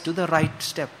guide us to the right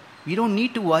step. We don't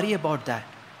need to worry about that.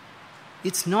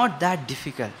 It's not that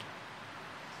difficult.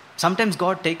 Sometimes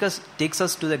God takes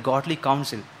us to the godly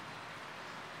counsel.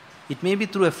 It may be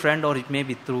through a friend, or it may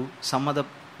be through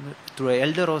through an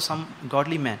elder or some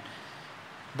godly man.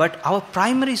 But our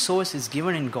primary source is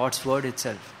given in God's word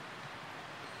itself.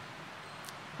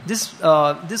 This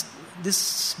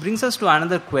brings us to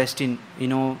another question.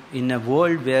 In a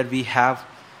world where we have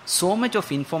so much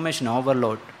of information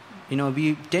overload,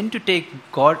 we tend to take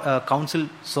God counsel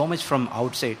so much from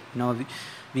outside.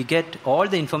 We get all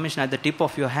the information at the tip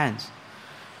of your hands.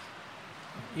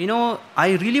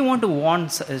 I really want to warn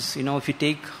us, if you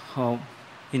take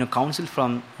counsel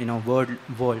from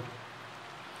world.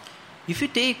 If you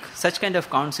take such kind of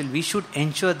counsel, we should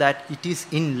ensure that it is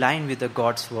in line with the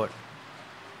God's word.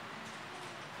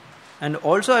 And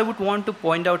also I would want to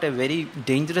point out a very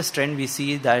dangerous trend we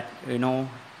see, that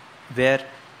where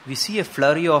we see a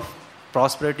flurry of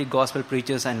prosperity gospel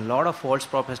preachers and a lot of false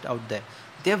prophets out there.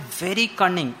 They are very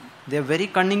cunning. They are very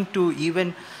cunning to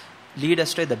even lead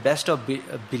astray the best of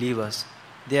believers.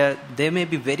 They may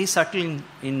be very subtle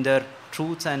in their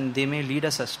truths, and they may lead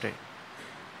us astray.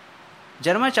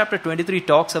 Jeremiah chapter 23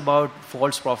 talks about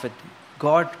false prophet.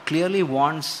 God clearly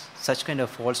warns such kind of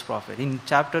false prophet. In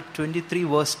chapter 23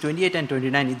 verse 28 and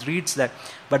 29 it reads that,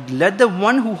 "But let the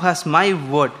one who has my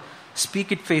word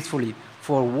speak it faithfully.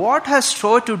 For what has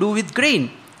straw to do with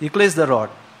grain, declares the Lord?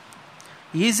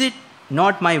 Is it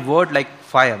not my word like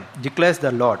fire, declares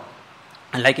the Lord,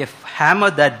 and like a hammer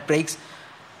that breaks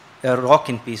a rock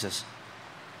in pieces?"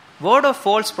 Word of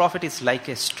false prophet is like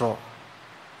a straw.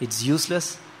 It's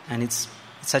useless and it's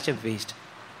such a waste.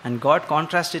 And God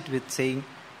contrasts it with saying,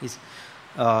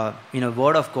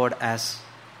 word of God as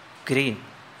grain,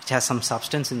 which has some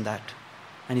substance in that.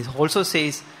 And He also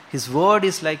says His word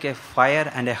is like a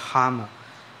fire and a hammer,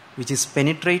 which is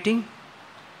penetrating,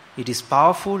 it is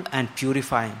powerful and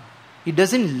purifying. It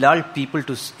doesn't lull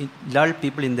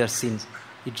people in their sins.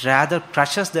 It rather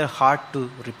crushes their heart to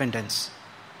repentance.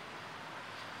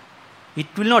 It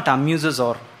will not amuse us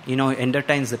or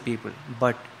entertains the people,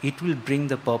 but it will bring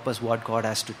the purpose what God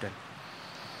has to tell.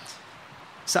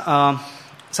 So,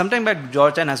 sometime back,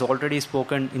 Georgian has already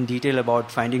spoken in detail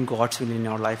about finding God's will in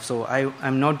your life. So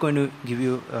I'm not going to give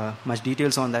you much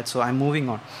details on that. So I'm moving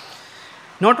on.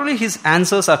 Not only His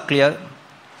answers are clear,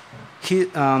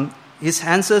 His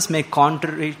answers may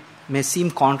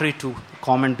seem contrary to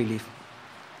common belief.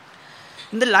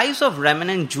 In the lives of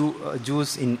remnant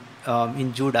Jews in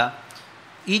Judah,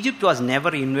 Egypt was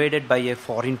never invaded by a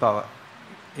foreign power.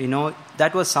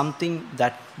 That was something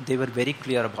that they were very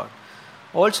clear about.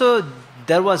 Also,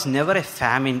 there was never a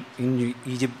famine in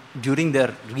Egypt during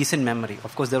their recent memory.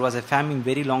 Of course, there was a famine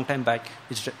very long time back,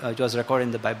 which was recorded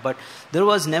in the Bible. But there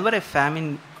was never a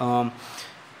famine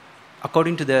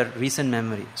according to their recent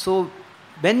memory. So,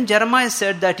 when Jeremiah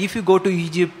said that if you go to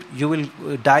Egypt, you will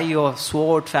die of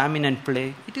sword, famine, and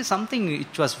plague, it is something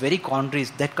which was very contrary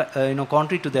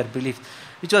to their belief,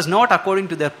 which was not according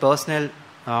to their personal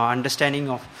understanding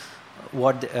of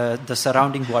what the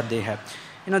surrounding what they have.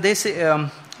 They say,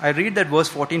 I read that verse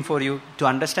 14 for you to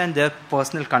understand their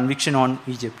personal conviction on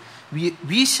Egypt.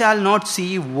 We shall not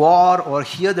see war or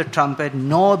hear the trumpet,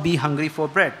 nor be hungry for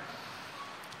bread.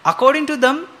 According to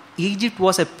them, Egypt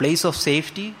was a place of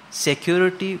safety,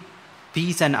 security,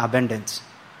 peace, and abundance.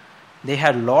 They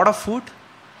had a lot of food.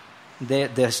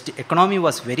 Their economy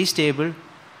was very stable,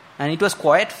 and it was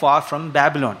quite far from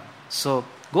Babylon. So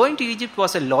going to Egypt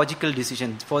was a logical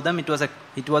decision for them. It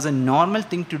was a normal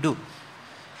thing to do.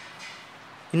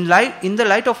 In the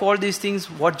light of all these things,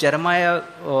 what Jeremiah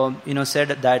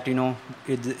said that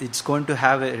it's going to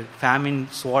have a famine,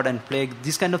 sword, and plague.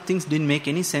 These kind of things didn't make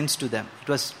any sense to them. It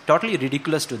was totally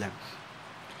ridiculous to them.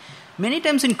 Many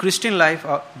times in Christian life,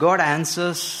 God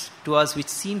answers to us which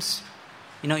seems,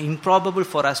 improbable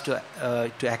for us to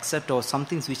accept, or some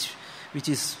things which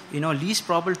is, least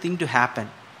probable thing to happen.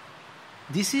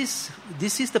 This is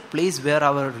the place where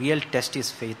our real test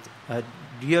is faith.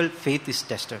 Real faith is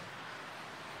tested.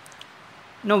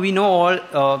 We know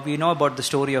about the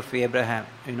story of Abraham.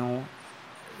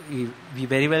 We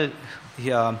very well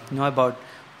know about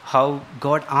how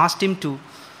God asked him to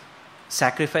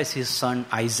sacrifice his son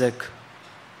Isaac.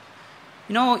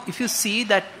 If you see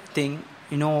that thing,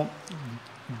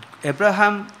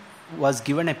 Abraham was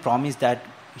given a promise that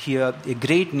here a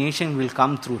great nation will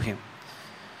come through him.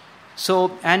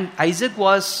 So, and Isaac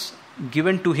was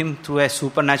given to him through a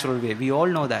supernatural way. We all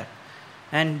know that.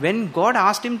 And when God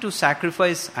asked him to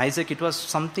sacrifice Isaac, it was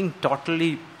something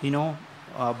totally,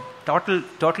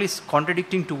 totally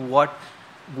contradicting to what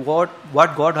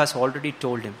God has already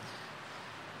told him.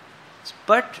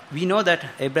 But we know that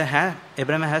Abraham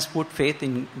has put faith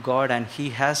in God, and he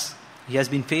has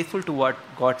been faithful to what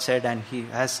God said, and he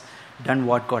has done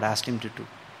what God asked him to do.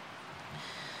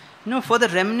 For the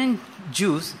remnant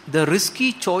Jews, the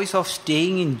risky choice of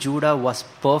staying in Judah was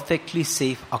perfectly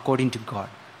safe according to God.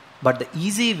 But the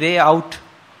easy way out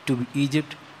to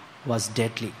Egypt was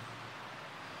deadly.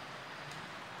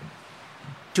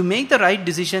 To make the right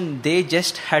decision, they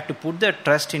just had to put their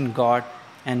trust in God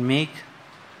and make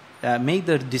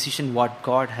the decision what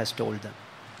God has told them.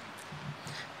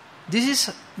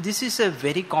 This is a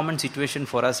very common situation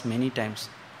for us many times.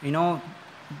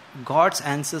 God's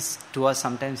answers to us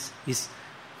sometimes is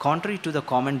contrary to the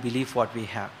common belief what we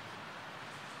have.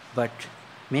 But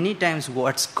many times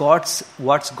what's God's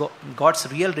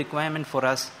real requirement for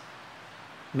us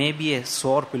may be a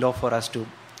sore pillow for us to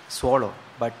swallow.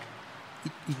 But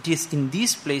it is in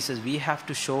these places we have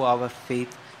to show our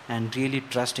faith and really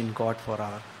trust in God for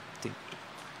our thing.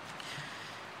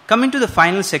 Coming to the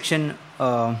final section,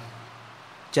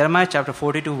 Jeremiah chapter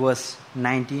 42 verse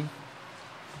 19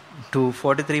 to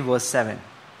 43 verse 7.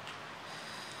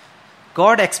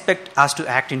 God expects us to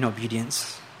act in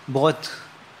obedience. Both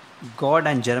God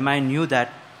and Jeremiah knew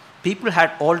that people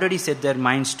had already set their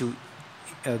minds to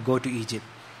go to Egypt.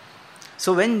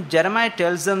 So when Jeremiah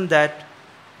tells them that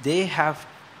they have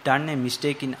done a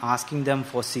mistake in asking them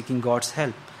for seeking God's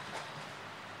help,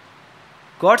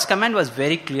 God's command was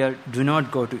very clear: do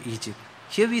not go to Egypt.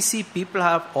 Here we see people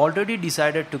have already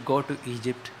decided to go to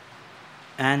Egypt,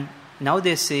 and now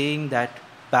they're saying that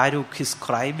Baruch, his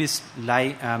scribe, is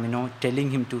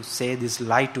telling him to say this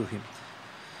lie to him.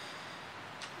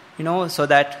 So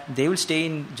that they will stay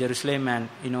in Jerusalem and,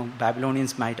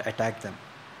 Babylonians might attack them.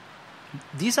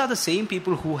 These are the same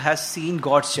people who has seen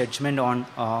God's judgment on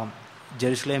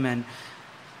Jerusalem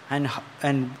and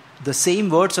the same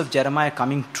words of Jeremiah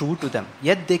coming true to them.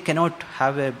 Yet they cannot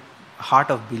have a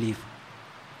heart of belief.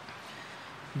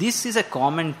 This is a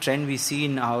common trend we see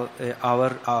in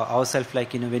ourselves.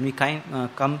 Like when we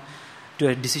come to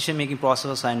a decision-making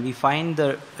process and we find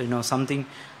something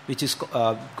which is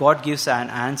God gives an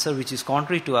answer which is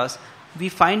contrary to us, we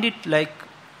find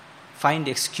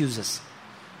excuses.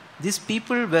 These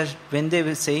people when they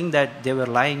were saying that they were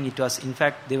lying, it was in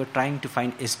fact they were trying to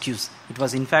find excuse. It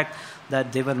was in fact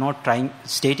that they were not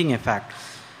stating a fact.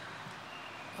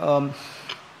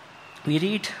 We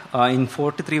read in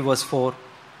 43 verse 4.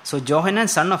 So Johanan,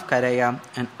 son of Kareah,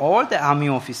 and all the army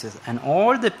officers and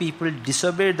all the people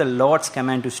disobeyed the Lord's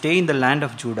command to stay in the land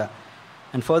of Judah.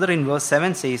 And further in verse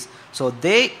 7 says, so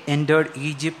they entered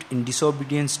Egypt in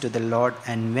disobedience to the Lord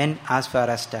and went as far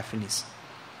as Tahpanhes.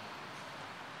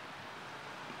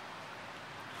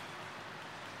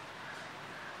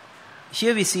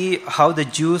 Here we see how the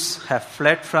Jews have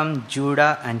fled from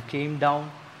Judah and came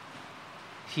down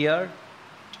here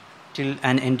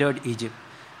and entered Egypt.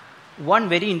 One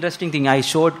very interesting thing I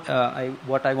showed,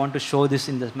 what I want to show this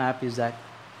in this map is that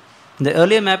in the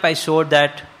earlier map I showed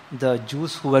that the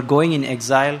Jews who were going in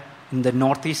exile in the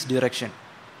northeast direction.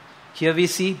 Here we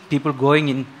see people going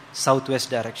in southwest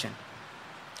direction.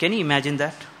 Can you imagine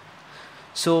that?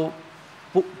 So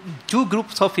two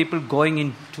groups of people going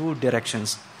in two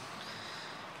directions.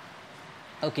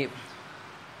 Okay.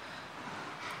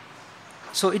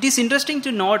 So it is interesting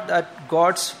to note that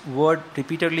God's word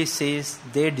repeatedly says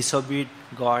they disobeyed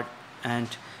God and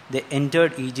they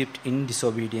entered Egypt in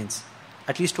disobedience.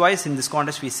 At least twice in this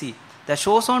context we see. That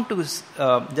goes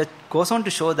on to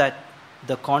show that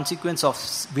the consequence of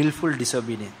willful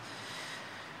disobedience.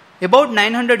 About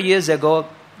 900 years ago,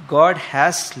 God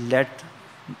has led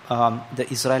the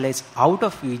Israelites out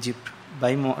of Egypt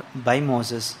by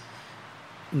Moses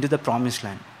into the promised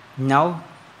land. Now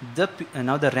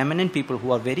the remnant people,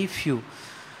 who are very few,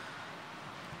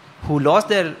 who lost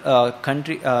their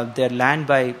country, their land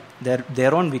by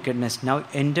their own wickedness, now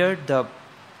entered the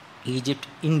Egypt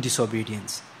in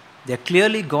disobedience. They are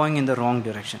clearly going in the wrong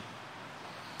direction.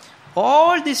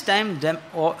 All this time,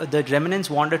 the remnants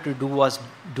wanted to do was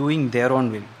doing their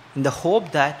own will, in the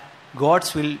hope that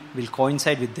God's will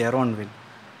coincide with their own will.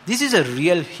 This is a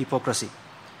real hypocrisy.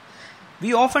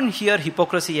 We often hear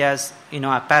hypocrisy as,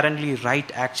 apparently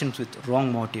right actions with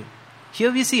wrong motive.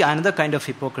 Here we see another kind of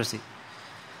hypocrisy.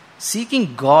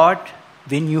 Seeking God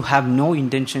when you have no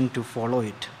intention to follow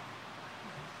it.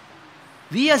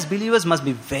 We as believers must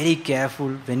be very careful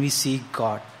when we seek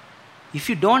God. If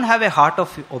you don't have a heart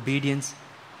of obedience,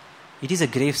 it is a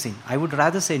grave sin. I would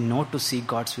rather say no to seek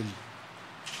God's will.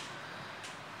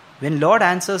 When Lord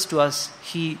answers to us,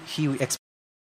 He expects